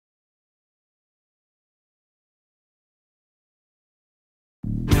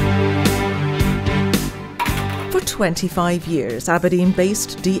For 25 years,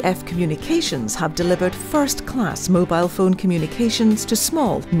 Aberdeen-based DF Communications have delivered first-class mobile phone communications to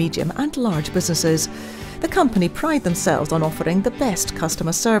small, medium and large businesses. The company pride themselves on offering the best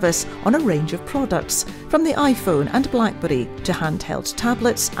customer service on a range of products, from the iPhone and BlackBerry to handheld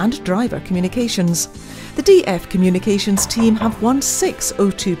tablets and driver communications. The DF Communications team have won 6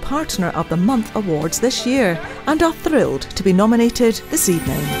 O2 Partner of the Month awards this year and are thrilled to be nominated this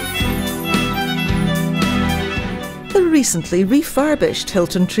evening. The recently refurbished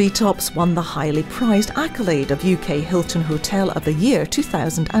Hilton Treetops won the highly prized accolade of UK Hilton Hotel of the Year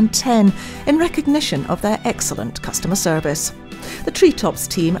 2010 in recognition of their excellent customer service. The Treetops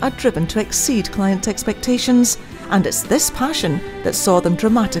team are driven to exceed client expectations, and it's this passion that saw them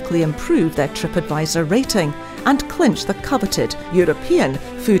dramatically improve their TripAdvisor rating and clinch the coveted European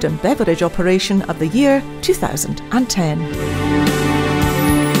Food and Beverage Operation of the Year 2010.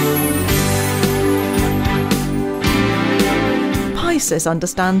 Prices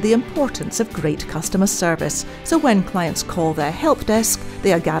understand the importance of great customer service, so when clients call their help desk,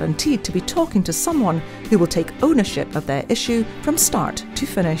 they are guaranteed to be talking to someone who will take ownership of their issue from start to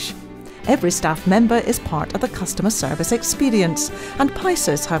finish. Every staff member is part of the customer service experience, and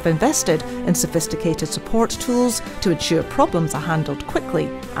Prices have invested in sophisticated support tools to ensure problems are handled quickly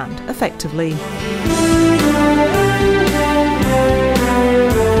and effectively.